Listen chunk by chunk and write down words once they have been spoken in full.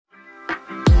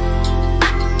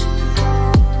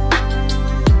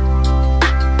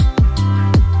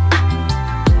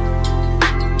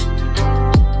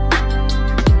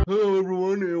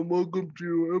welcome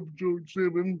to episode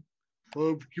 7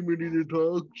 of Community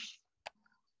Talks.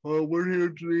 We're here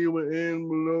today with Anne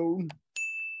Malone.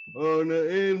 Now,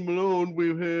 Anne Malone,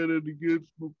 we've had as a guest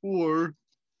before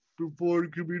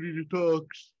Community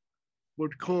Talks,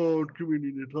 but called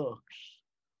Community Talks.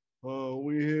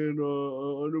 We had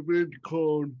an event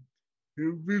called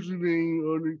Visiting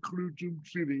an Inclusive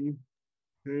City,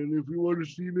 and if you want to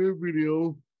see that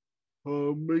video,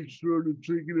 make sure to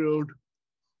check it out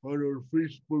on our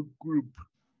Facebook group,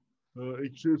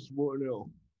 Accessible NL.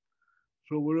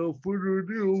 So without further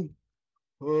ado,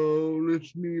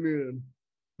 let's meet Anne.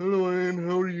 Hello, Anne.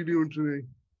 How are you doing today?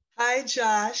 Hi,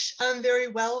 Josh. I'm very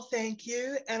well, thank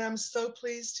you. And I'm so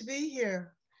pleased to be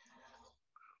here.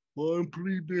 Well, I'm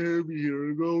pleased to have you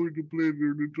here. It's always a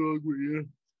pleasure to talk with you.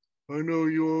 I know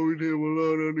you always have a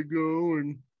lot on the go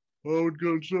and always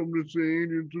got something to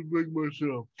say, and just like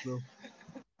myself. So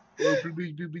I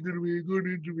predict it's going to be a good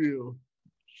interview.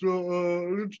 So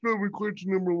let's start with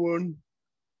question number 1.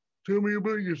 Tell me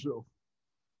about yourself.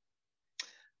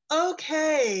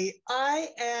 Okay, I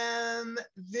am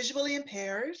visually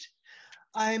impaired.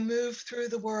 I move through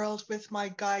the world with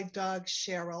my guide dog,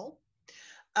 Cheryl.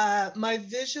 My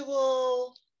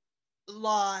visual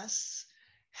loss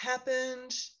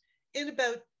happened in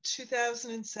about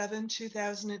 2007,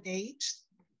 2008,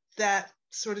 that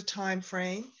sort of time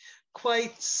frame,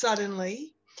 quite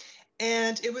suddenly.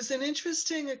 And it was an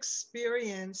interesting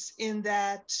experience in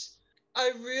that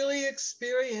I really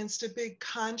experienced a big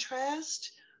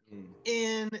contrast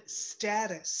in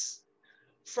status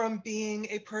from being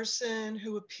a person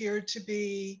who appeared to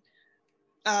be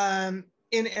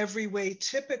in every way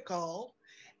typical.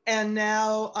 And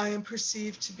now I am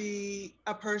perceived to be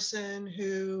a person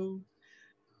who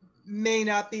may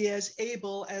not be as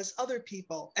able as other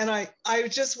people. And I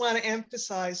just want to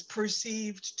emphasize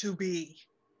perceived to be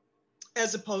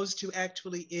as opposed to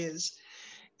actually is.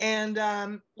 And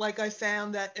I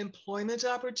found that employment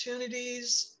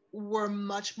opportunities were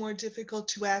much more difficult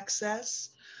to access.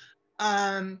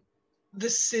 The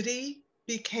city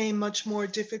became much more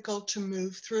difficult to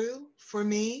move through for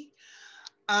me.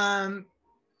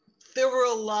 There were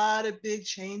a lot of big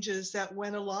changes that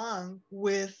went along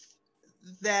with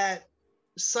that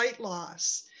sight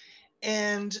loss.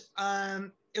 And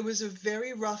it was a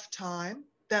very rough time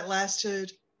that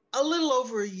lasted a little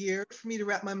over a year for me to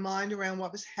wrap my mind around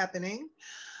what was happening.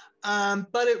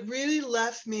 But it really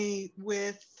left me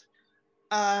with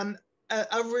a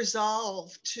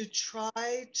resolve to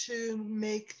try to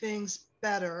make things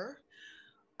better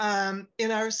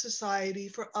in our society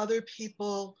for other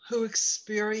people who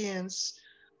experience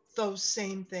those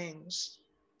same things.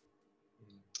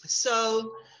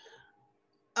 So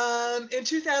in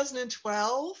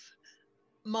 2012,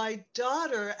 my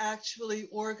daughter actually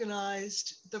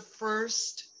organized the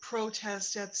first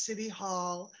protest at City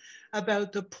Hall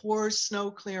about the poor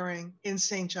snow clearing in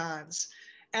St. John's.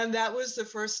 And that was the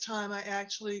first time I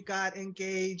actually got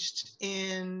engaged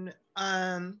in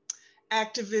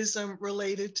activism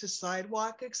related to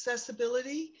sidewalk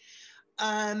accessibility.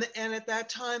 And at that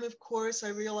time, of course, I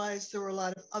realized there were a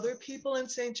lot of other people in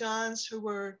St. John's who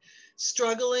were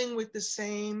struggling with the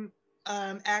same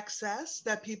access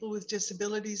that people with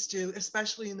disabilities do,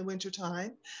 especially in the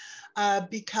wintertime,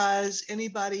 because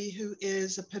anybody who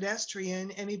is a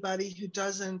pedestrian, anybody who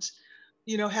doesn't,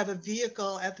 have a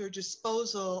vehicle at their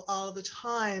disposal all the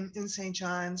time in St.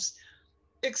 John's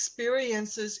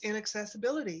experiences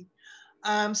inaccessibility.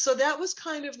 So that was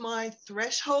kind of my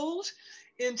threshold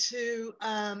into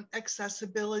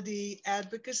accessibility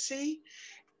advocacy.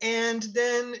 And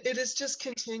then it has just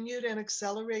continued and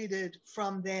accelerated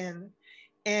from then.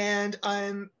 And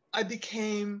I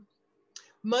became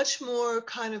much more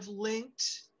kind of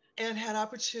linked and had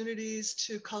opportunities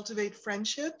to cultivate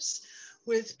friendships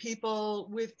with people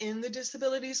within the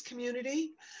disabilities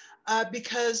community.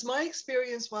 Because my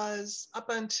experience was up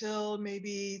until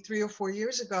maybe 3 or 4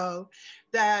 years ago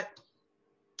that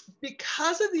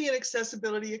because of the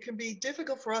inaccessibility, it can be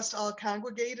difficult for us to all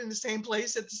congregate in the same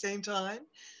place at the same time.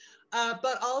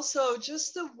 But also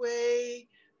just the way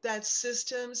that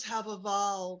systems have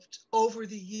evolved over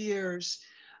the years.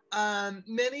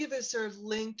 Many of us are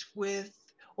linked with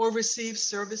or receive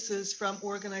services from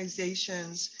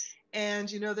organizations. And,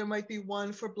 there might be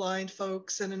one for blind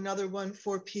folks and another one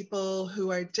for people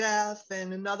who are deaf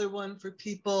and another one for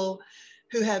people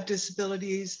who have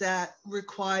disabilities that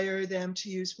require them to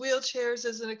use wheelchairs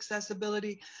as an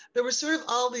accessibility. There were sort of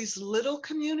all these little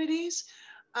communities.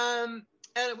 And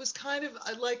it was kind of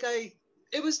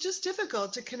it was just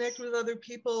difficult to connect with other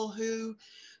people who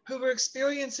were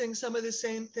experiencing some of the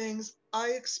same things I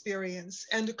experience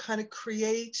and to kind of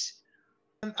create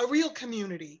a real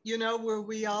community, you know, where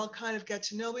we all kind of get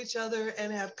to know each other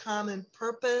and have common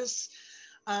purpose,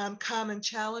 common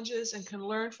challenges, and can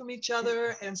learn from each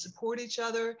other and support each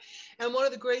other. And one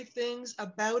of the great things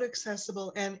about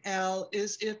Accessible NL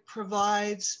is it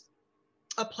provides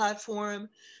a platform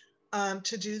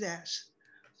to do that.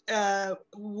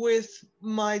 With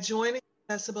my joining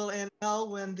Accessible NL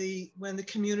when the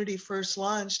community first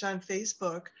launched on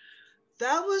Facebook,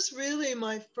 that was really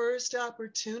my first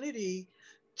opportunity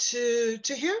to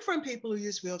hear from people who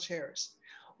use wheelchairs,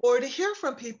 or to hear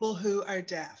from people who are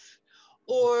deaf,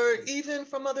 or even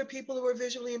from other people who are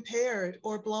visually impaired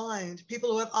or blind,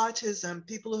 people who have autism,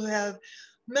 people who have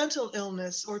mental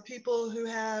illness, or people who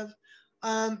have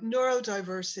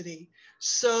neurodiversity.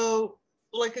 So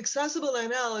like Accessible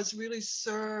NL has really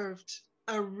served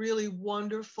a really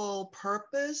wonderful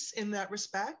purpose in that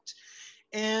respect.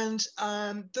 And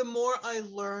the more I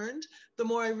learned, the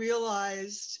more I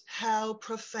realized how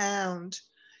profound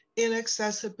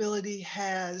inaccessibility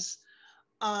has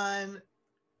on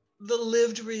the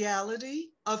lived reality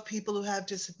of people who have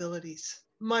disabilities.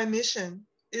 My mission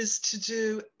is to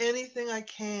do anything I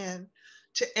can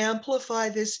to amplify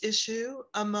this issue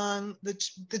among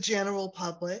the general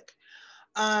public,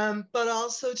 but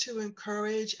also to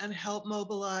encourage and help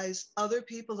mobilize other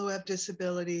people who have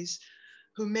disabilities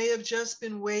who may have just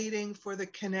been waiting for the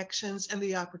connections and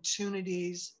the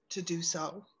opportunities to do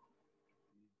so.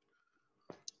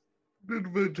 That's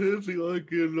fantastic. I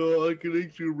can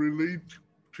actually relate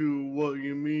to what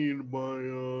you mean by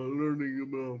learning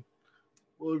about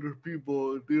other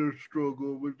people, their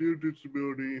struggle with their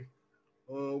disability.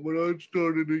 When I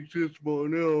started Accessible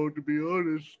now, to be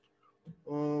honest,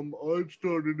 I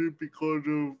started it because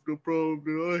of the problem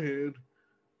that I had,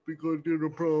 because they're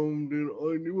a problem that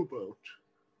I knew about.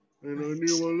 And I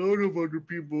knew Right. a lot of other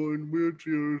people in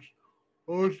wheelchairs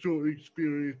also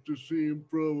experienced the same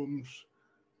problems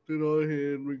that I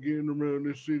had with getting around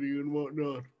the city and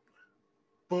whatnot.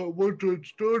 But once I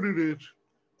started it,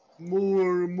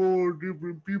 more and more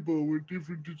different people with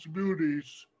different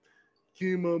disabilities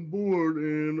came on board,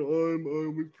 and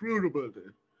I'm thrilled about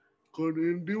that. Because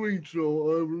in doing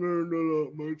so, I've learned a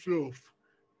lot myself,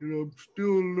 and I'm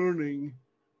still learning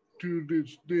to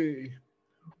this day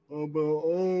about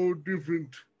all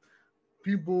different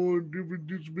people and different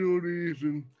disabilities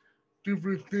and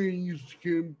different things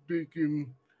that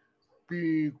can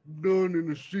be done in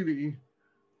the city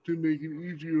to make it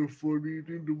easier for the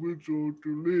individual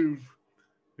to live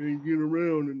and get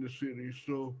around in the city.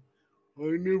 So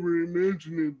I never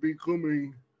imagined it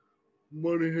becoming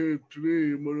what it has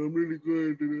today, but I'm really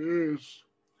glad that it has.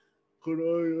 Because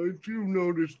I do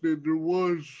notice that there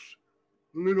was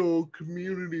little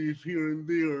communities here and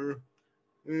there,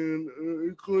 and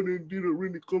it kind of didn't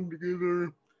really come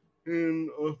together. And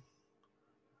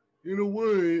in a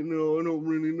way, no, I don't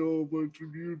really know if I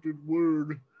should use that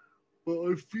word, but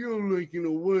I feel like in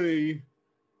a way,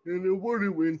 and it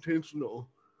wasn't intentional,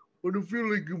 but I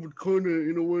feel like it was kind of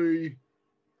in a way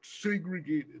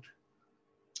segregated.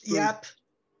 Like, Yep.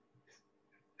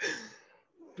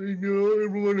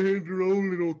 everyone has their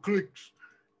own little cliques.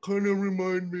 Kind of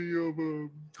remind me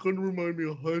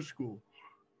of high school.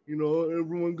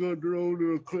 Everyone got their own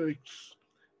little cliques,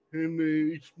 and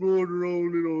they explore their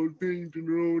own little things in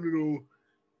their own little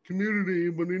community,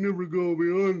 but they never go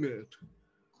beyond that.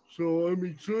 So I'm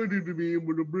excited to be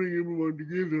able to bring everyone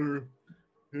together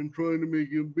and trying to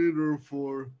make it better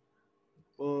for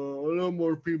a lot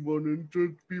more people than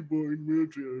just people in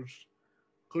wheelchairs.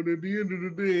 Because at the end of the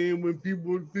day, when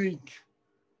people think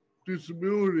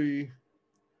disability,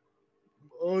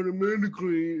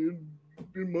 automatically,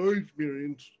 in my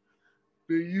experience,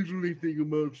 they usually think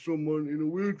about someone in a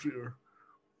wheelchair.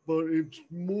 But it's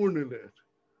more than that.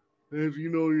 As you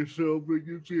know yourself, like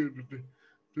you said,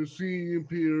 the seeing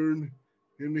impaired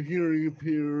and the hearing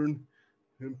impaired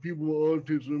and people with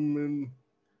autism, and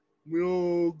we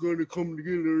all got to come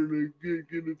together to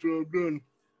get the job done.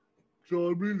 So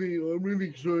I'm really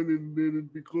excited that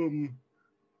it become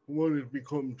what it's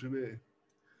become today.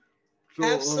 So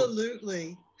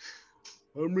Absolutely.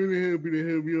 I'm really happy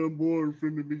to have you on board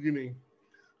from the beginning.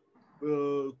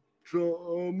 Uh,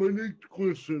 so my next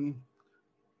question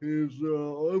is,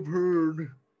 I've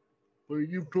heard, but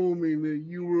you told me that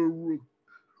you were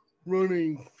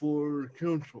running for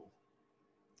council.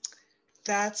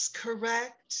 That's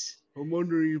correct. I'm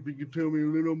wondering if you could tell me a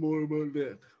little more about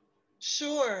that.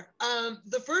 Sure.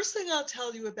 The first thing I'll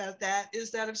tell you about that is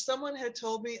that if someone had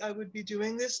told me I would be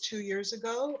doing this 2 years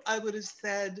ago, I would have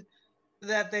said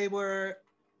that they were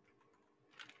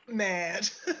mad.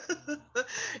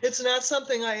 It's not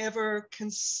something I ever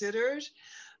considered.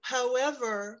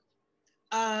 However,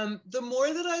 The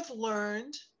more that I've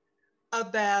learned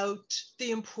about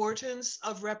the importance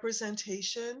of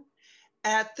representation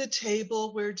at the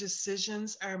table where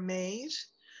decisions are made,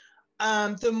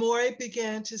 the more I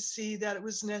began to see that it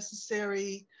was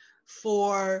necessary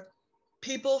for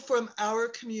people from our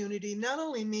community, not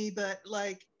only me, but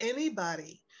like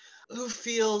anybody who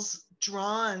feels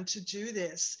drawn to do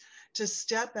this, to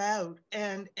step out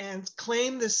and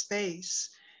claim the space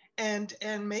and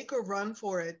make a run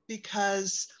for it.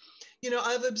 Because, you know,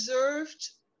 I've observed,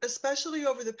 especially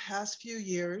over the past few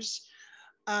years,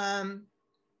 um,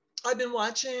 I've been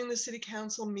watching the city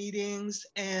council meetings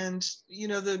and, you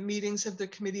know, the meetings of the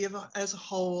committee as a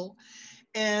whole.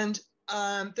 And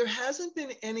there hasn't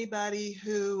been anybody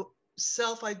who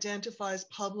self-identifies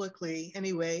publicly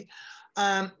anyway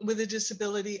with a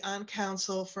disability on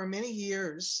council for many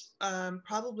years,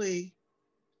 probably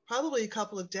a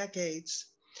couple of decades.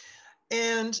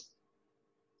 And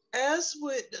as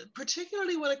with,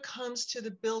 particularly when it comes to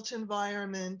the built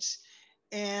environment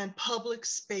and public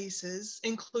spaces,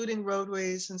 including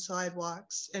roadways and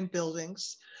sidewalks and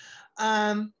buildings,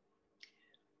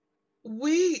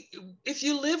 if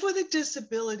you live with a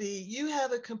disability, you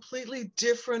have a completely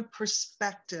different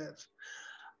perspective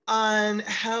on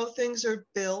how things are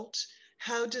built,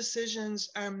 how decisions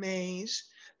are made,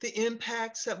 the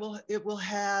impacts that it will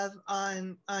have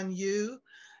on you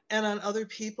and on other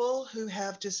people who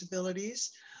have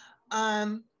disabilities.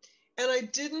 And I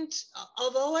didn't,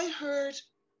 although I heard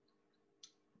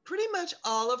pretty much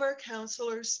all of our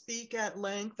counselors speak at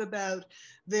length about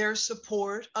their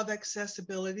support of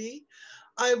accessibility,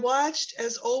 I watched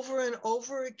as over and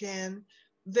over again,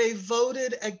 they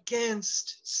voted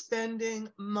against spending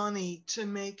money to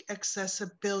make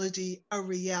accessibility a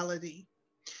reality.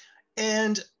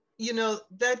 And, you know,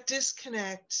 that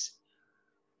disconnect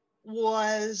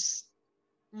was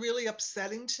really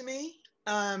upsetting to me.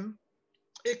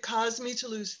 It caused me to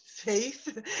lose faith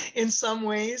in some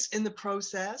ways in the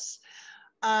process.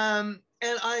 And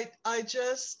I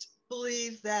just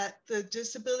believe that the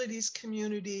disabilities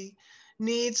community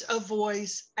needs a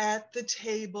voice at the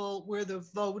table where the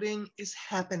voting is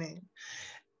happening.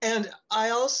 And I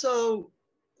also,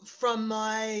 from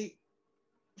my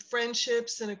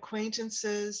friendships and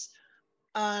acquaintances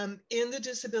in the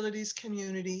disabilities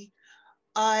community,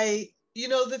 you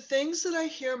know, the things that I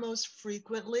hear most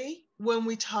frequently when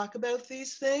we talk about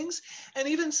these things, and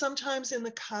even sometimes in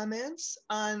the comments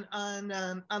on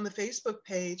the Facebook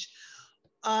page,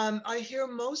 I hear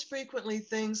most frequently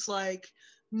things like,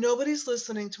 nobody's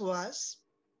listening to us,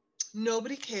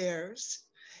 nobody cares.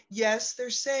 Yes, they're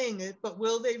saying it, but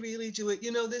will they really do it?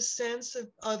 You know, this sense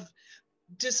of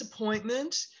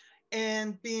disappointment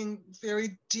and being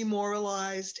very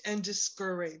demoralized and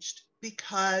discouraged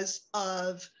because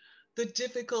of the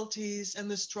difficulties and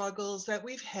the struggles that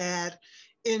we've had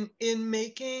in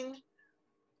making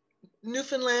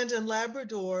Newfoundland and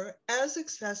Labrador as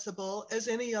accessible as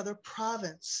any other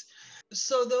province.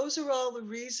 So those are all the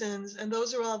reasons, and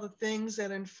those are all the things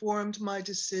that informed my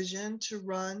decision to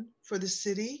run for the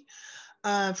city,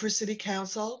 for city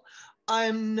council.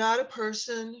 I'm not a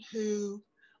person who,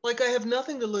 like, I have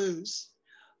nothing to lose.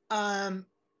 And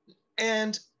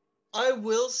I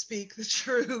will speak the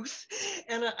truth.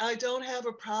 And I don't have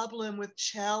a problem with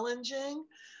challenging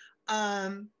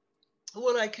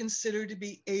what I consider to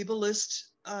be ableist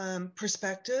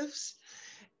perspectives.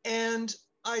 And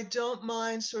I don't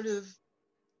mind sort of,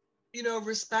 you know,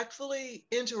 respectfully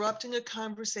interrupting a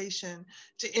conversation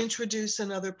to introduce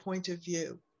another point of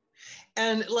view.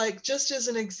 And like, just as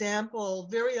an example,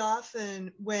 very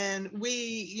often when we,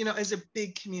 you know, as a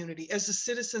big community, as the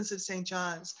citizens of St.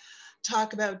 John's,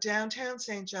 talk about downtown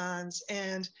St. John's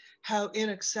and how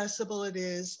inaccessible it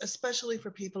is, especially for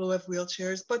people who have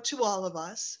wheelchairs, but to all of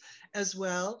us as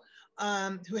well,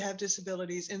 who have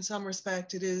disabilities. In some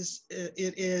respect, it is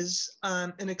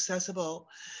inaccessible.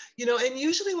 You know, and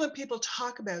usually when people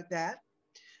talk about that,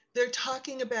 they're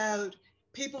talking about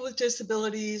people with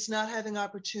disabilities not having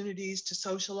opportunities to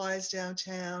socialize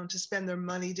downtown, to spend their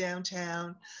money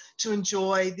downtown, to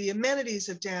enjoy the amenities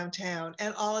of downtown.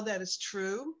 And all of that is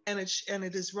true, and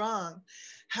it is wrong.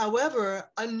 However,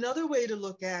 another way to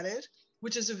look at it,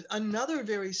 which is another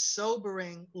very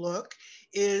sobering look,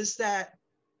 is that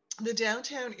the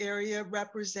downtown area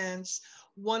represents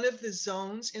one of the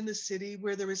zones in the city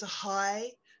where there is a high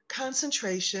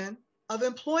concentration of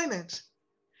employment.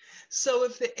 So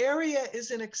if the area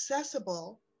is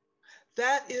inaccessible,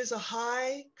 that is a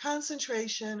high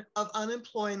concentration of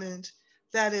unemployment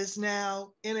that is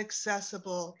now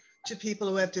inaccessible to people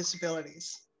who have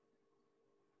disabilities.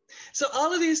 So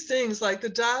all of these things, like the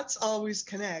dots always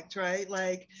connect, right?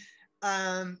 Like,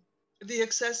 the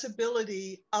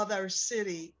accessibility of our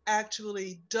city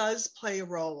actually does play a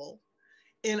role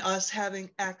in us having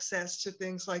access to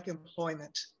things like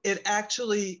employment. It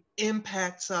actually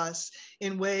impacts us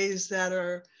in ways that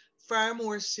are far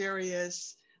more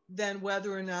serious than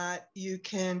whether or not you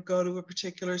can go to a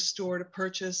particular store to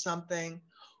purchase something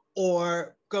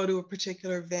or go to a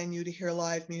particular venue to hear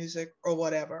live music or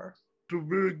whatever. Some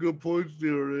very good points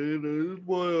there, and that's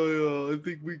why I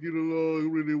think we get along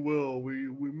really well. We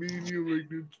me and you like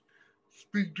to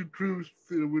speak the truth,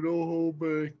 and we don't hold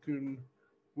back, and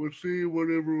we're saying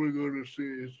whatever we're gonna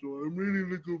say. So I'm really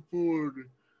looking forward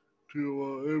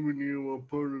to having you a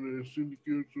part of the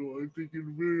syndicate. So I think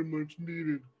it's very much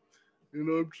needed. And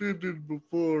I've said this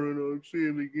before, and I'll say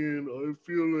it again. I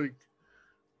feel like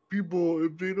people,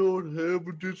 if they don't have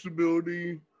a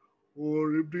disability,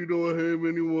 or if they don't have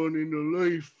anyone in their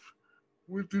life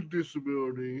with a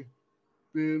disability,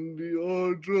 then the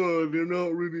odds are they're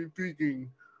not really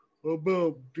thinking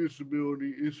about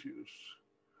disability issues.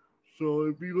 So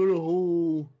if you got a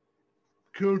whole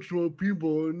council of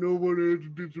people and nobody has a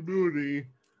disability,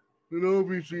 then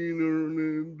obviously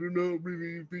they're not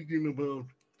really thinking about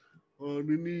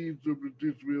the needs of the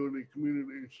disability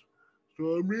communities.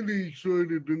 So I'm really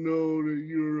excited to know that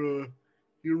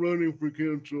you're running for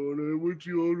council, and I wish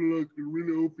you all the luck and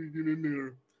really hope you get in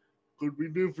there, because we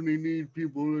definitely need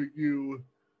people like you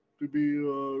to be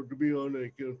on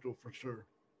that council for sure.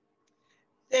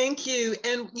 Thank you.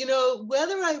 And,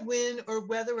 whether I win or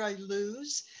whether I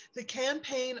lose, the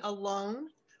campaign alone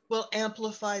will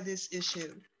amplify this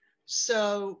issue.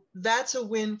 So that's a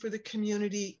win for the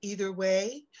community either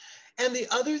way. And the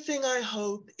other thing I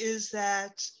hope is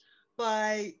that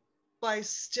by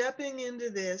stepping into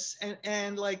this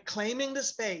and like claiming the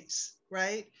space,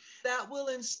 right, that will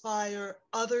inspire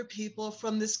other people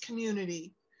from this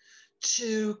community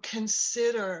to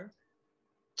consider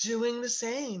doing the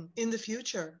same in the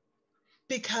future,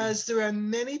 because there are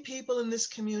many people in this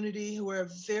community who are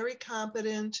very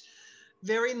competent,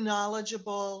 very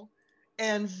knowledgeable,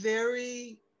 and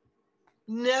very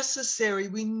necessary.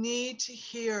 We need to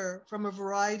hear from a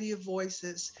variety of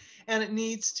voices, and it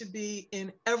needs to be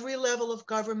in every level of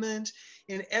government,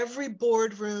 in every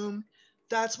boardroom.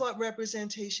 That's what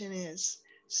representation is.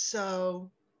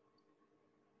 So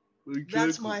that's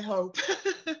Exactly. my hope.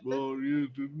 Well, yes,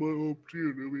 it's my hope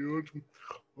too, to be honest.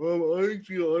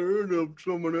 Actually, I heard of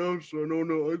someone else. I don't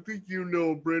know. I think you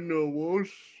know Brenda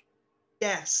Walsh.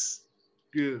 Yes.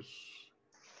 Yes.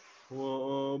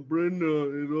 Well, Brenda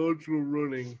is also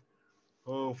running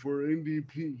for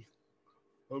NDP.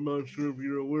 I'm not sure if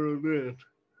you're aware of that.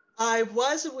 I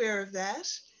was aware of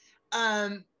that.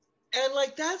 And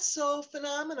like, that's so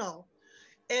phenomenal.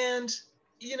 And,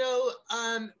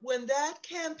 when that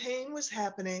campaign was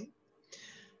happening,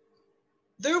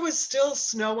 there was still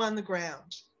snow on the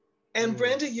ground. And Mm.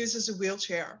 Brenda uses a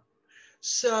wheelchair.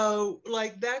 So,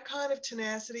 like, that kind of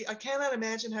tenacity, I cannot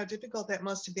imagine how difficult that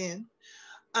must have been.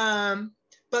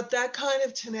 But that kind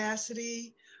of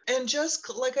tenacity, and just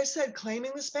like I said,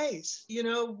 claiming the space,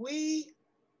 we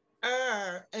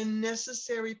are a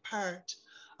necessary part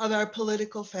of our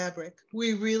political fabric.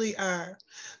 We really are.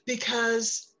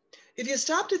 Because if you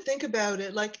stop to think about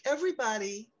it, like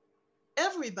everybody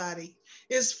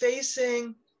is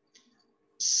facing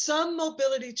some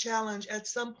mobility challenge at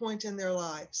some point in their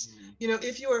lives.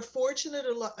 If you are fortunate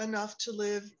enough to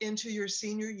live into your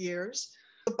senior years,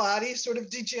 the body sort of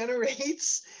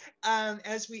degenerates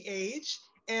as we age,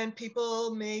 and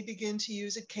people may begin to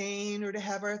use a cane or to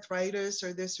have arthritis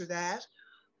or this or that.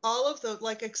 All of the,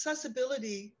 like,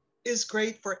 accessibility is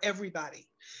great for everybody.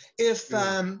 If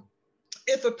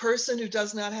if a person who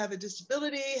does not have a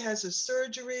disability has a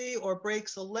surgery or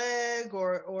breaks a leg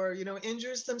or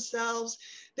injures themselves,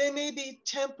 they may be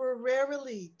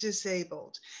temporarily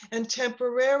disabled and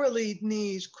temporarily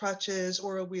need crutches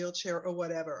or a wheelchair or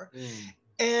whatever.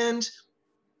 And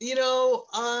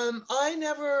I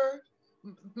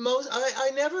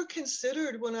never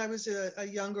considered when I was a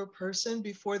younger person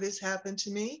before this happened to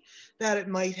me that it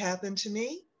might happen to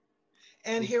me.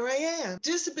 And here I am.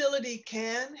 Disability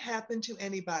can happen to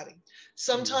anybody.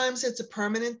 Sometimes it's a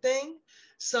permanent thing.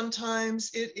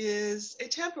 Sometimes it is a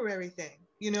temporary thing.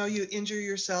 You injure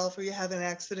yourself or you have an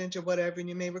accident or whatever, and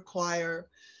you may require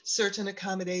certain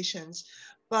accommodations.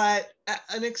 But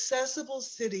an accessible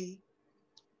city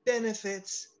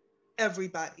benefits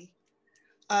everybody.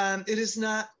 It is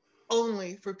not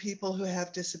only for people who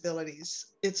have disabilities.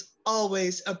 It's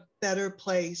always a better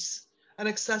place. An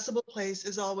accessible place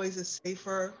is always a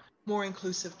safer, more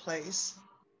inclusive place.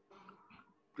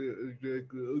 Yeah,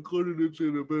 exactly. I couldn't say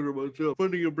it better myself.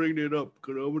 Funny you bring that up,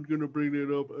 because I was gonna bring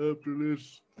that up after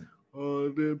this.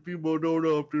 that people don't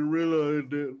often realize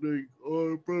that like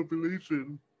our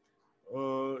population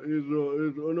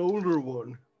is an older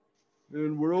one,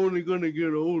 and we're only going to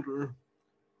get older.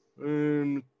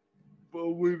 And but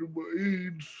with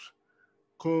age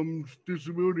comes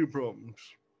disability problems.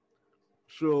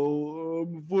 So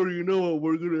before you know it,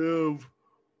 we're going to have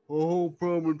a whole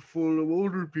province full of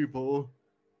older people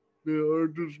that are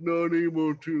just not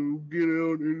able to get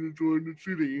out and enjoy the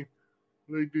city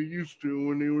like they used to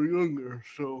when they were younger.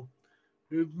 So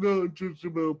it's not just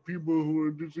about people who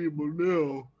are disabled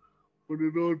now, but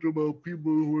it's also about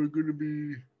people who are going to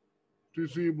be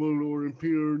disabled or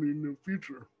impaired in the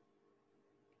future.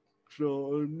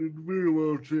 So it's very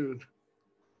well said.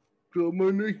 So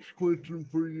my next question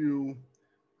for you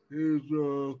is,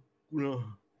 well,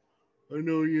 I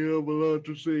know you have a lot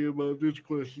to say about this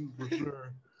question for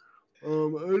sure.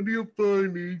 How do you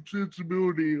find the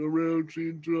accessibility around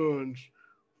St. John's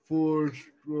for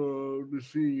the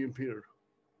seeing impaired?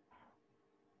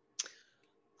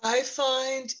 I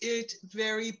find it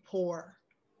very poor,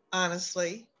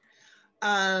 honestly.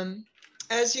 Um,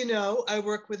 as you know, I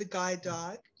work with a guide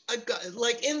dog.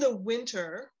 Like in the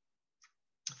winter,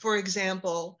 for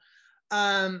example,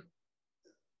 um,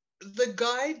 the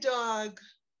guide dog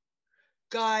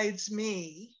guides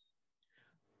me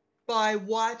by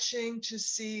watching to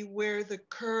see where the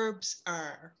curbs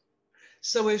are.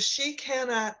 So if she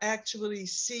cannot actually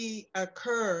see a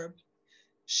curb,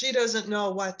 she doesn't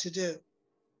know what to do.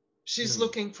 She's Hmm.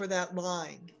 looking for that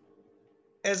line,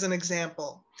 as an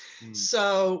example. Hmm.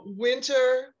 So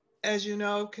winter, as you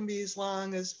know, can be as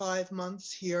long as 5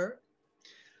 months here.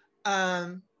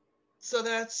 Um, so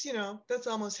that's, that's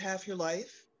almost half your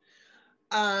life.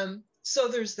 So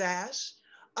there's that.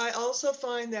 I also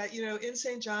find that, in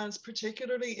St. John's,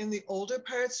 particularly in the older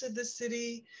parts of the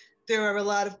city, there are a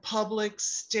lot of public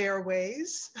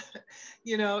stairways,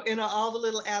 in all the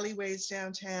little alleyways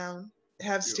downtown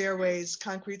have Yeah. stairways,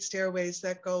 concrete stairways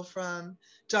that go from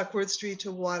Duckworth Street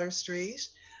to Water Street.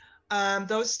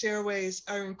 Those stairways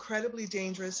are incredibly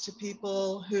dangerous to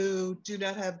people who do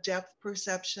not have depth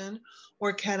perception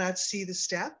or cannot see the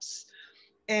steps.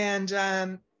 And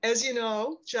as you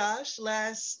know, Josh,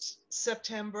 last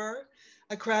September,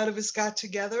 a crowd of us got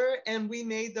together and we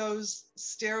made those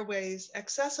stairways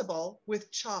accessible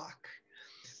with chalk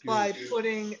by Yes.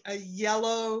 putting a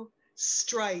yellow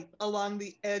stripe along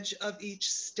the edge of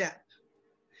each step,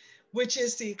 which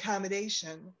is the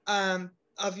accommodation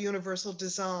of universal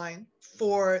design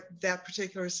for that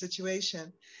particular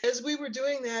situation. As we were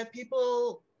doing that,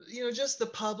 people, just the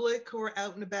public who were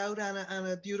out and about on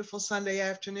a beautiful Sunday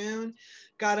afternoon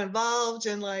got involved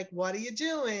and like, what are you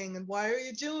doing? And why are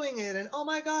you doing it? And oh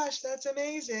my gosh, that's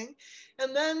amazing.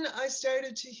 And then I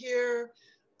started to hear,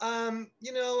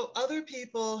 other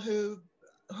people who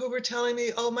were telling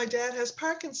me, oh, my dad has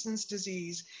Parkinson's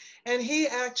disease. And he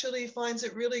actually finds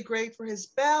it really great for his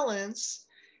balance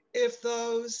if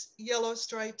those yellow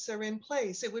stripes are in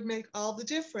place. It would make all the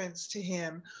difference to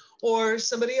him. Or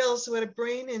somebody else who had a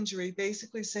brain injury,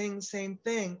 basically saying the same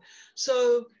thing.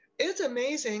 So it's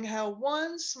amazing how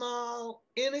one small,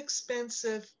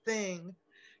 inexpensive thing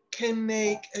can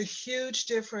make a huge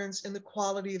difference in the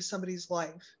quality of somebody's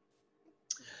life.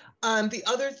 The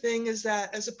other thing is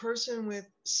that as a person with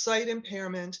sight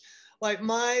impairment, like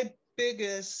my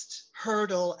biggest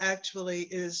hurdle actually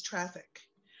is traffic.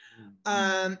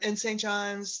 And St.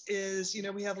 John's is,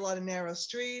 we have a lot of narrow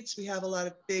streets, we have a lot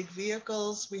of big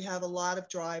vehicles, we have a lot of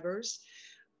drivers,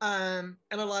 and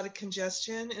a lot of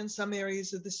congestion in some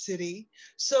areas of the city.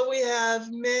 So we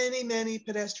have many, many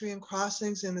pedestrian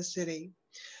crossings in the city.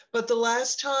 But the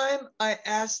last time I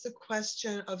asked the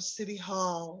question of City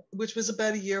Hall, which was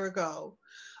about a year ago,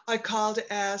 I called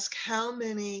to ask how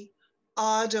many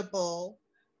audible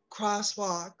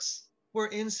crosswalks were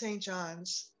in St.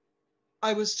 John's.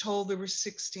 I was told there were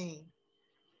 16.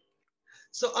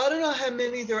 So I don't know how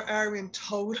many there are in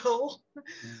total,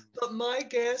 but my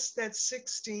guess that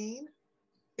 16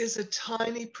 is a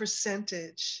tiny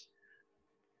percentage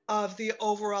of the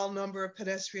overall number of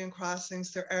pedestrian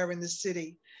crossings there are in the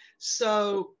city.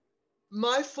 So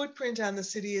my footprint on the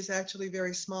city is actually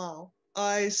very small.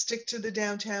 I stick to the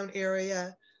downtown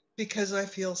area because I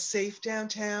feel safe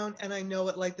downtown and I know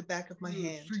it like the back of my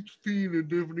Yeah, hand. 16 is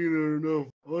definitely not enough.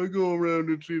 I go around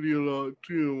the city a lot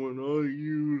too, and I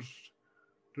use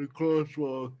the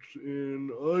crosswalks,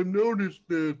 and I noticed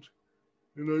that,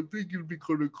 and I think it's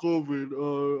because of COVID,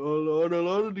 on a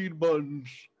lot of these buttons,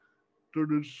 there's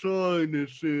a sign that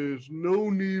says no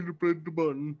need to press the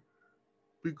button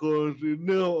because it's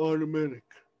now automatic.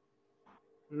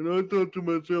 And I thought to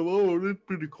myself, oh, that's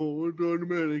pretty cool, it's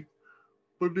automatic.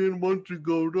 But then once it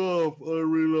goes off, I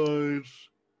realize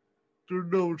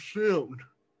there's no sound.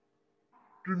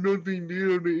 There's nothing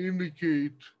there to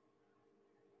indicate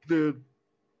that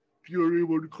you're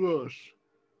able to cross,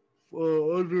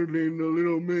 other than the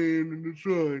little man and the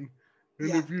sign. And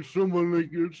Yeah. if you're someone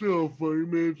like yourself, I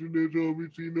imagine that's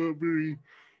obviously not very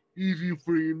easy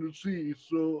for you to see.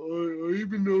 So I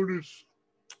even noticed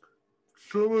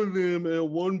some of them at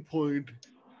one point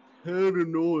had a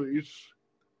noise,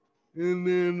 and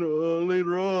then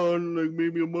later on, like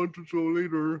maybe a month or so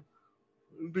later,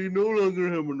 they no longer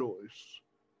have a noise.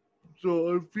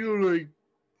 So I feel like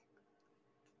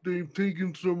they've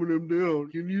taken some of them down.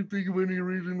 Can you think of any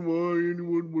reason why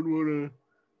anyone would want to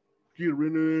get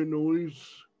rid of that noise?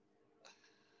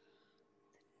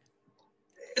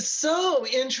 So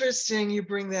interesting you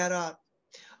bring that up.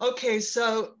 Okay,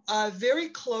 so very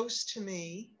close to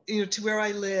me, to where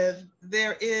I live,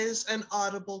 there is an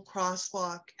audible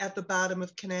crosswalk at the bottom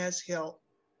of Canaz Hill.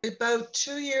 About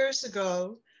 2 years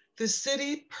ago, the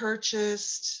city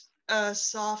purchased a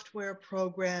software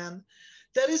program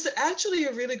that is actually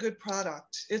a really good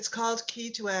product. It's called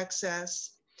Key to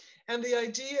Access. And the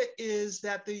idea is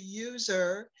that the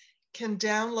user can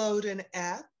download an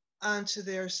app onto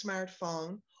their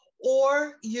smartphone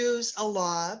or use a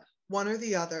lab, one or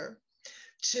the other,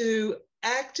 to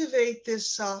activate this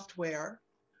software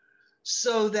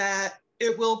so that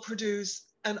it will produce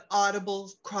an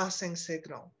audible crossing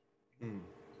signal. Mm.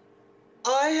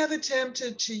 I have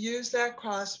attempted to use that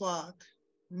crosswalk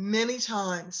many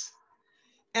times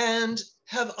and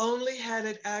have only had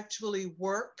it actually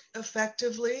work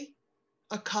effectively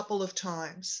a couple of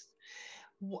times.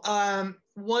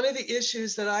 One of the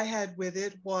issues that I had with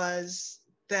it was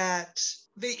that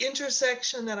the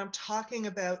intersection that I'm talking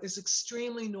about is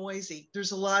extremely noisy.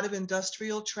 There's a lot of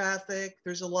industrial traffic.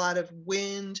 There's a lot of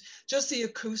wind. Just the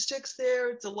acoustics there,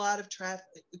 it's a lot of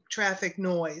traffic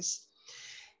noise.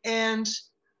 And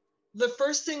the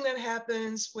first thing that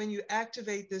happens when you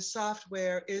activate this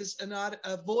software is an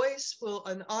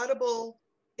audible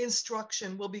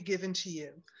instruction will be given to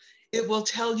you. It will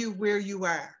tell you where you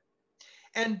are.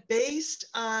 And based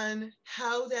on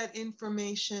how that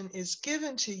information is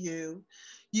given to you,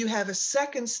 you have a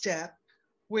second step,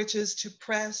 which is to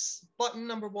press button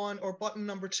number 1 or button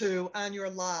number 2 on your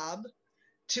lob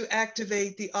to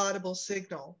activate the audible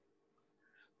signal.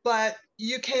 But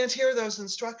you can't hear those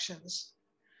instructions.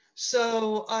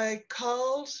 So I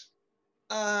called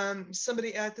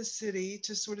somebody at the city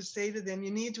to sort of say to them,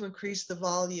 you need to increase the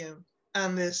volume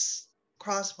on this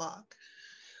crosswalk.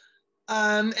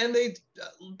 And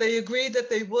they agreed that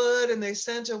they would, and they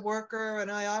sent a worker, and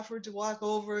I offered to walk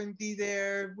over and be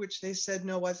there, which they said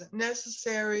no, wasn't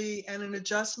necessary, and an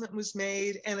adjustment was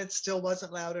made, and it still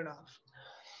wasn't loud enough.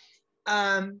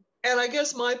 And I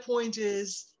guess my point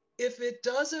is, if it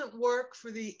doesn't work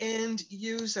for the end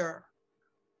user,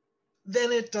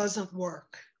 then it doesn't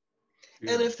work.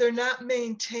 Yeah. And if they're not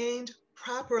maintained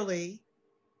properly,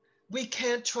 we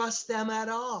can't trust them at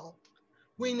all.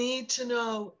 We need to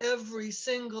know every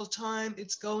single time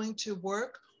it's going to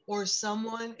work or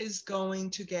someone is going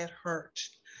to get hurt.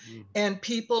 Mm. And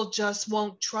people just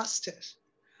won't trust it.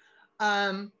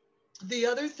 The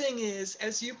other thing is,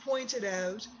 as you pointed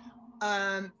out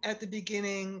at the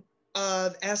beginning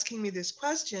of asking me this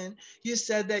question, you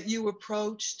said that you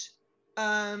approached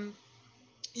the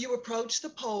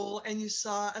pole and you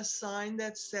saw a sign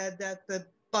that said that the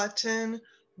button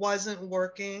wasn't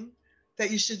working,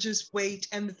 that you should just wait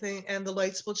and the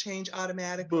lights will change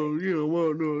automatically.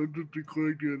 Well, no, just to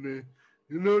correct you on that.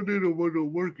 It's not that it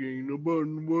wasn't working. The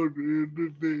button was,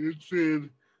 it said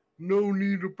no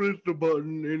need to press the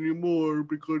button anymore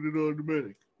because it's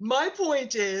automatic. My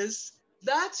point is,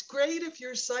 that's great if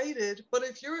you're sighted, but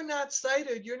if you're not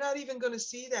sighted, you're not even going to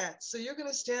see that. So you're going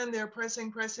to stand there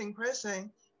pressing,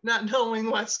 not knowing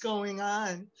what's going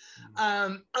on,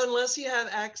 unless you have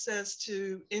access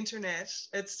to internet,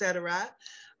 etc.,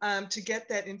 to get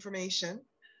that information.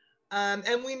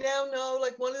 And we now know,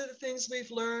 like, one of the things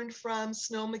we've learned from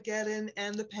Snowmageddon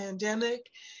and the pandemic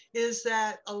is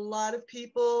that a lot of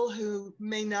people who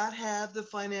may not have the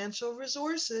financial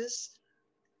resources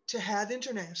to have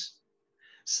internet.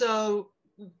 So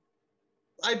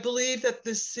I believe that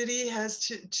the city has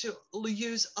to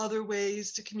use other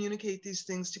ways to communicate these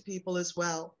things to people as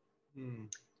well.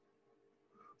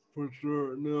 For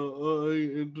sure. No,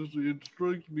 it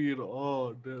strikes me at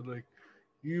odd that, like,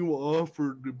 you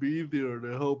offered to be there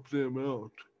to help them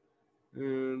out,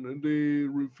 and they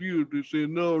refused. They said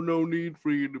no need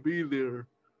for you to be there.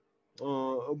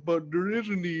 But there is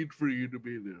a need for you to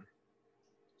be there.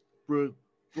 But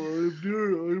if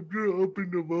you're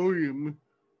upping the volume,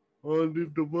 on this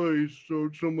device so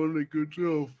someone like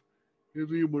yourself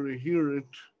is able to hear it,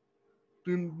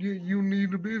 then you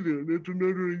need to be there. That's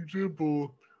another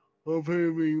example of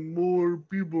having more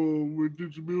people with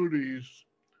disabilities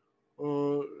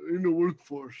in the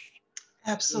workforce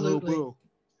to help Absolutely. out.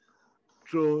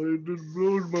 So it just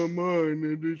blows my mind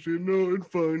that they say, no, it's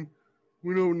fine.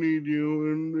 We don't need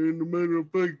you. And a matter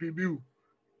of fact, they do.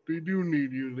 They do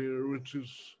need you there, which is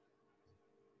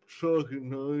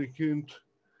shocking. I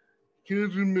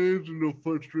can't imagine the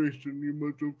frustration you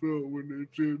must have felt when they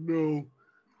said no.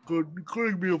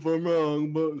 Correct me if I'm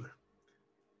wrong, but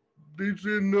they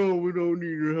said no, we don't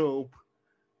need your help.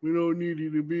 We don't need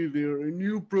you to be there. And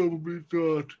you probably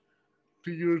thought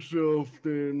to yourself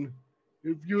then,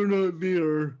 if you're not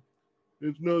there,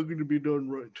 it's not going to be done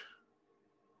right.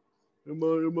 Am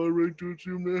I right to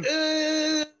assume that?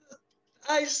 Uh,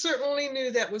 I certainly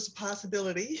knew that was a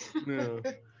possibility. Yeah,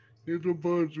 it's a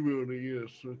possibility.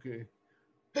 Yes. Okay.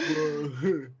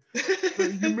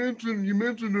 But you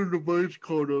mentioned a device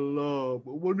called a lob.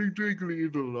 What exactly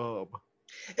is a lob?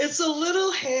 It's a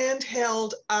little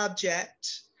handheld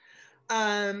object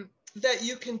that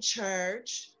you can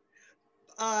charge.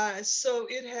 So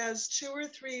it has two or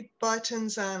three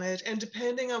buttons on it, and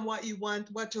depending on what you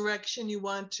want, what direction you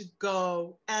want to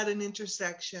go at an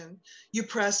intersection, you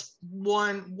press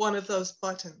one of those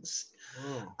buttons.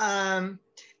 Oh. Um,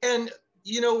 and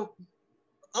you know,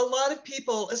 a lot of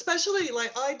people, especially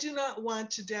like I do not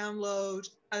want to download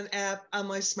an app on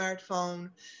my smartphone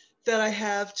that I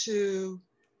have to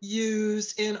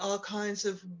use in all kinds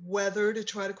of weather to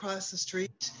try to cross the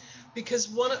street because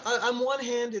I'm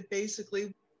one-handed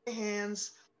basically. My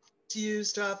hands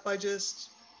used up by just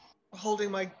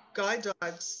holding my guide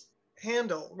dog's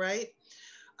handle, right?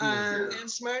 Yeah. And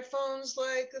smartphones,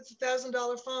 like it's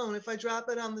 $1,000 phone. If I drop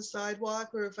it on the sidewalk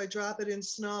or if I drop it in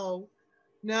snow,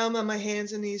 now I'm on my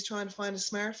hands and knees trying to find a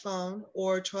smartphone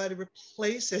or try to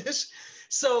replace it.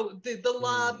 So the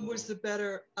lob was the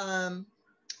better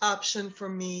option for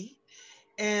me.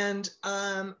 And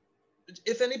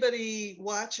if anybody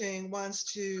watching wants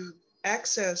to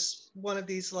access one of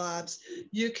these labs,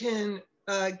 you can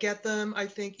get them, I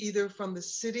think, either from the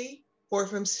city or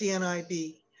from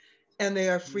CNIB, and they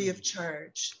are free of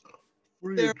charge.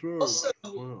 Free They're of charge. also,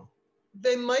 Wow.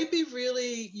 they might be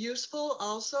really useful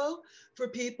also for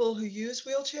people who use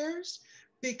wheelchairs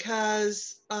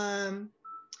because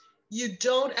you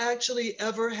don't actually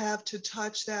ever have to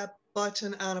touch that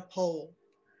button on a pole.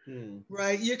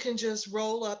 Right? You can just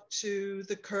roll up to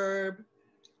the curb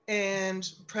and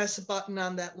press a button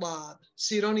on that lob.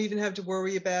 So you don't even have to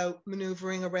worry about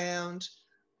maneuvering around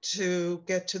to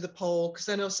get to the pole, because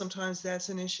I know sometimes that's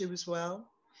an issue as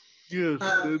well. Yes,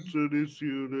 that's Um, an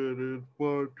issue that is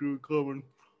far too common.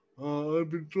 I've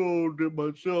been told that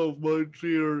myself, my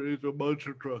chair is a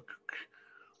monster truck.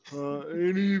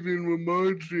 And even with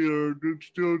my chair, there's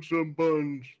still some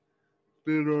buttons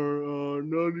that are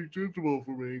not accessible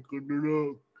for me because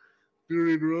they're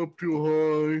either up too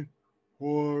high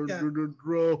or yeah, they're a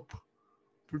drop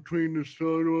between the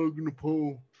sidewalk and the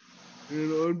pole.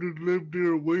 And I'm just left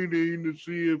there waiting to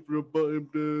see if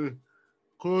the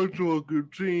crosswalk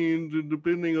could change, and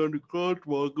depending on the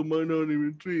crosswalk, I might not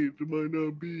even see it. It might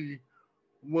not be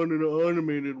one of the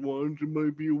automated ones. It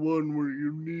might be one where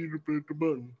you need to press the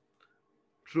button.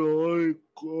 So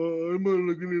I'm not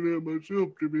looking at that myself,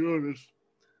 to be honest.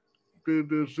 That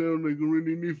sounds like a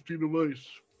really nifty device.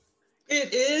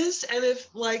 it is. And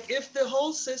if the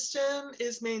whole system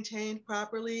is maintained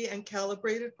properly and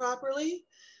calibrated properly,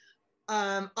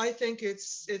 I think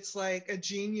it's like a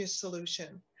genius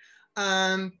solution.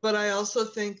 But I also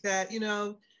think that,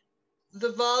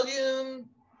 the volume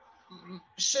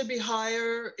should be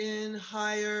higher in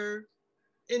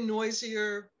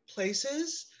noisier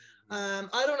places.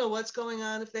 I don't know what's going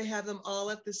on if they have them all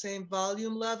at the same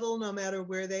volume level, no matter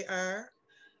where they are.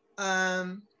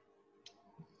 Um,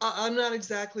 I'm not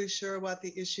exactly sure what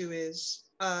the issue is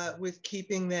with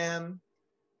keeping them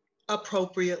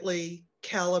appropriately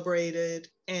calibrated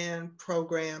and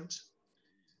programmed,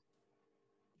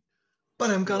 but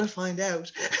I'm Well, gonna find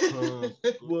out.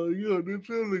 well, yeah, that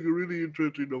sounds like a really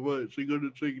interesting device. I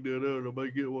gotta check that out. I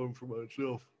might get one for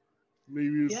myself.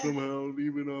 Maybe Yeah, somehow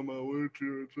leave it on my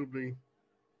wheelchair or something.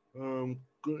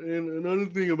 And another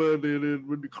thing about that is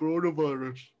with the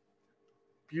coronavirus,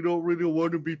 you don't really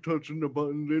want to be touching the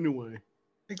buttons anyway.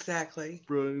 exactly.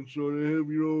 Right, so to have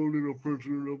your own little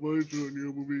personal device on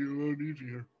you will be a lot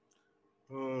easier.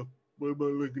 By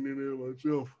looking at it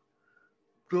myself.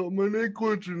 So my next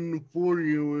question for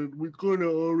you is we kind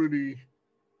of already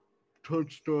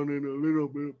touched on it a little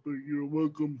bit, but you're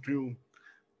welcome to.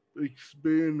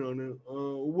 expand on it.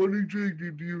 What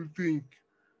exactly do you think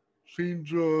St.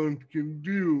 John can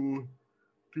do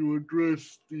to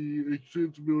address the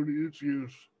accessibility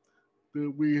issues that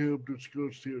we have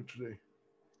discussed here today?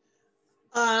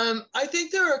 I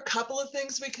think there are a couple of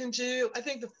things we can do. I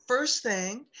think the first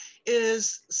thing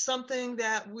is something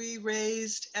that we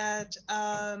raised at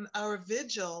our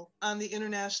vigil on the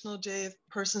International Day of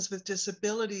Persons with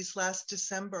Disabilities last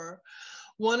December.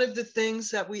 One of the things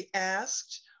that we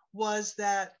asked was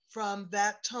that from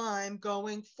that time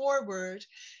going forward,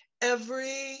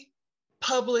 every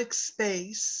public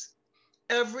space,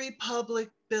 every public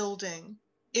building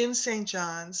in St.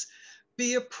 John's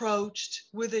be approached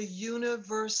with a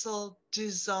universal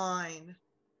design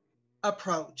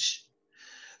approach.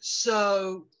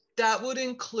 So that would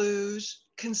include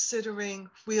considering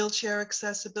wheelchair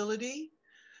accessibility,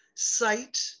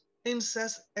 sight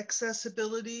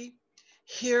accessibility,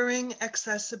 hearing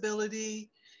accessibility,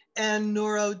 and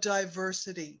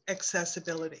neurodiversity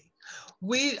accessibility.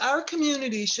 Our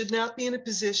community should not be in a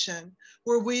position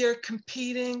where we are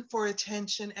competing for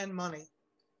attention and money.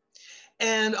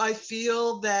 And I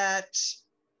feel that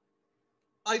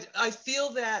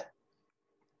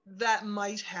that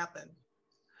might happen,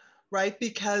 right?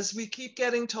 Because we keep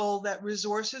getting told that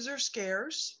resources are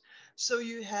scarce. So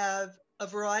you have a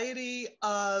variety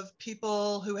of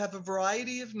people who have a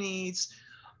variety of needs,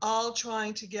 all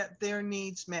trying to get their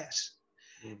needs met.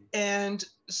 And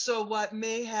so what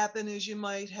may happen is you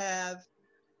might have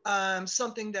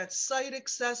something that's sight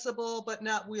accessible but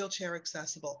not wheelchair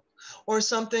accessible, or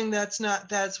something that's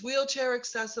wheelchair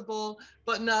accessible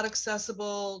but not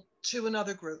accessible to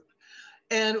another group.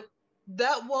 And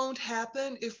that won't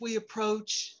happen if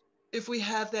we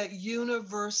have that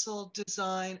universal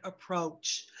design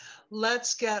approach.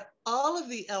 Let's get all of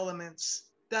the elements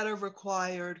that are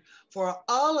required for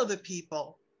all of the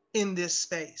people in this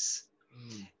space.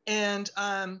 And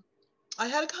I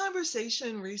had a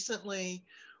conversation recently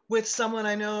with someone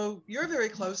I know you're very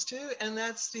close to, and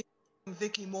that's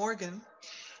Vicki Morgan.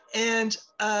 And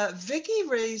Vicki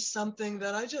raised something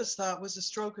that I just thought was a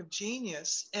stroke of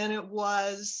genius. And it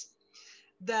was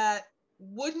that,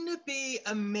 wouldn't it be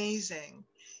amazing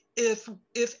if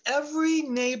every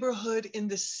neighborhood in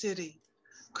the city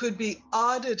could be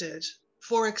audited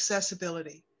for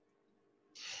accessibility?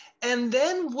 And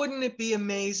then wouldn't it be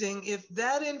amazing if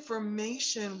that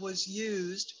information was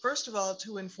used, first of all,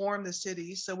 to inform the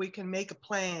city so we can make a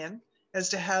plan as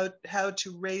to how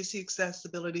to raise the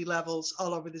accessibility levels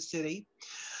all over the city.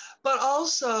 But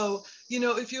also,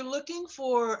 if you're looking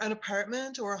for an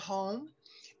apartment or a home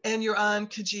and you're on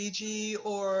Kijiji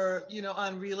or,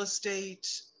 on real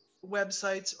estate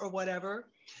websites or whatever,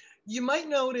 you might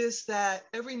notice that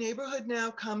every neighborhood now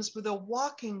comes with a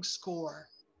walking score.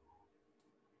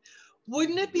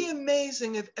 Wouldn't it be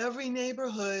amazing if every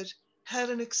neighborhood had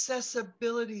an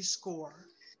accessibility score?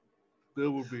 That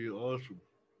would be awesome.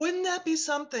 Wouldn't that be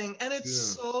something? And it's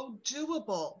so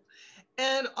doable.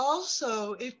 And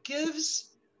also it gives,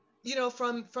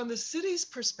 from the city's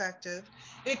perspective,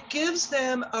 it gives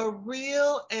them a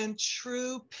real and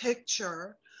true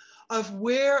picture of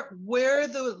where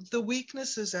the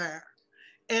weaknesses are,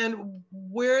 and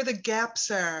where the gaps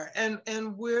are,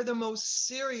 and where the most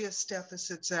serious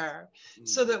deficits are,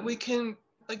 so that we can,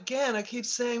 again, I keep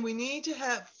saying we need to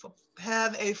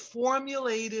have a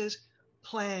formulated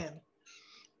plan.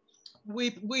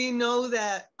 We know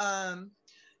that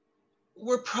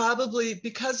we're probably,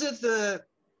 because of the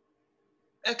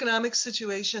economic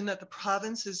situation that the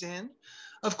province is in,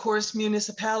 of course,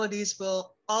 municipalities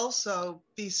will also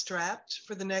be strapped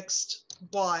for the next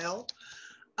while.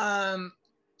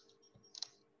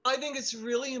 I think it's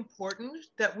really important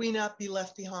that we not be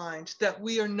left behind, that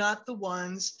we are not the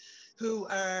ones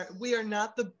we are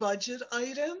not the budget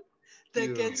item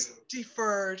that gets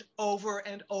deferred over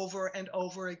and over and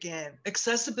over again.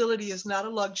 Accessibility is not a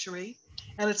luxury,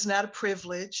 and it's not a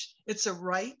privilege. It's a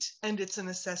right, and it's a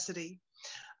necessity.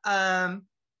 And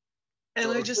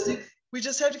I just think we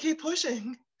just have to keep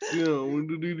pushing. Yeah, we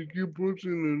need to keep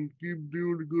pushing and keep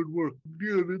doing the good work.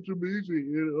 Yeah, that's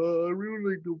amazing. And I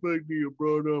really like the fact that you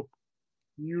brought up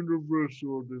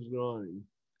universal design.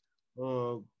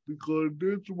 Because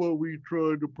that's what we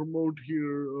try to promote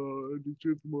here at the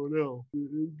Fifth Model.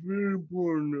 It's very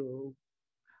important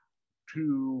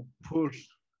to push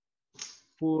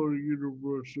for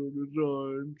universal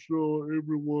design so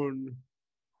everyone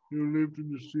who lives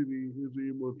in the city is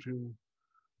able to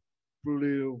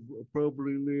live and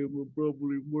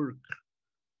properly work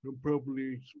and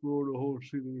properly explore the whole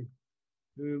city.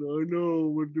 And I know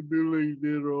with the buildings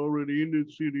that are already in the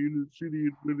city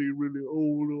is really, really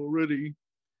old already.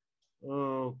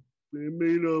 Uh, It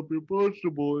may not be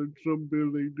possible in some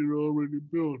buildings that are already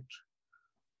built.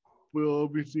 We're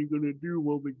obviously going to do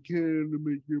what we can to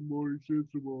make it more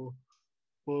accessible.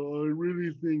 But I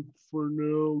really think for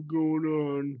now, going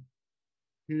on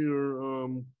here,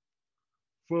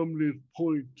 from this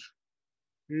point,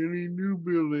 any new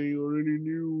building or any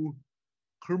new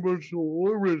commercial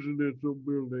or residential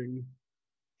building,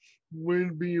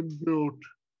 when being built,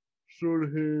 should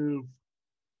have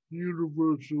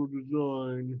universal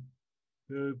design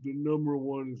as the number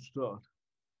one start.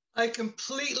 I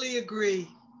completely agree.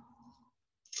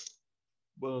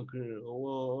 Okay,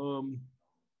 well,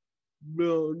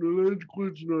 the last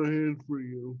question I had for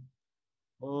you,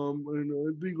 and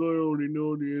I think I already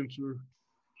know the answer.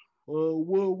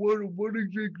 What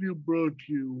exactly brought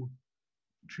you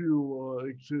to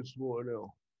Accessible NL?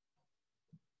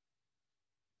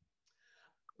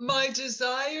 My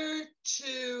desire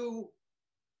to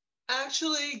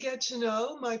actually get to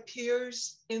know my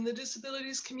peers in the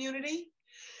disabilities community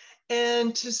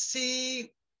and to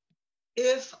see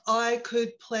if I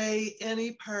could play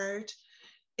any part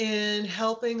in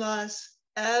helping us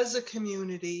as a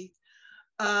community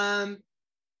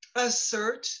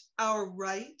assert our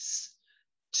rights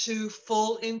to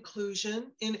full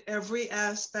inclusion in every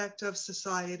aspect of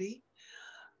society.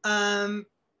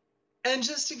 And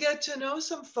just to get to know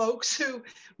some folks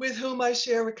with whom I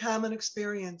share a common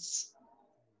experience.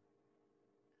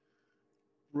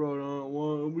 Right on.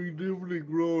 Well, we definitely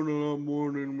grown a lot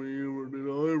more than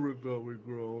I ever thought we'd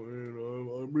grow, and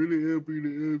I'm really happy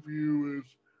to have you as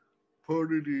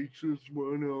part of the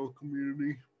Accessible NL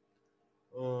community.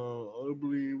 I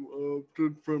believe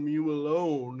just from you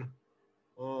alone,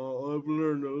 I've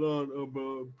learned a lot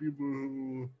about people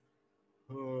who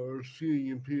are seeing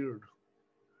impaired.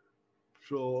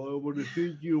 So I want to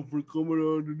thank you for coming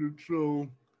on to the show,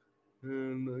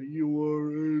 and you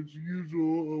are, as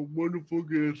usual, a wonderful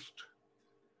guest.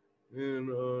 And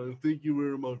thank you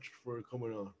very much for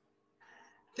coming on.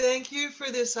 Thank you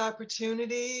for this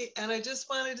opportunity. And I just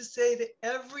wanted to say to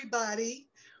everybody,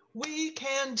 we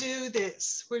can do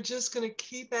this. We're just going to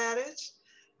keep at it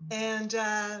and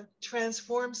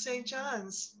transform St.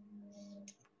 John's.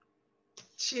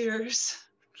 Cheers.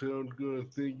 Sounds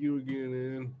good. Thank you again,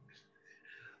 Anne.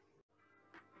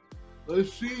 I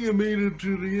see you made it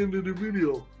to the end of the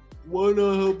video. Why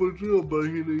not help us out by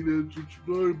hitting that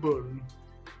subscribe button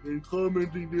and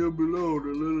commenting down below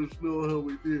to let us know how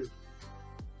we did.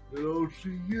 And I'll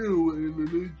see you in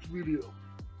the next video.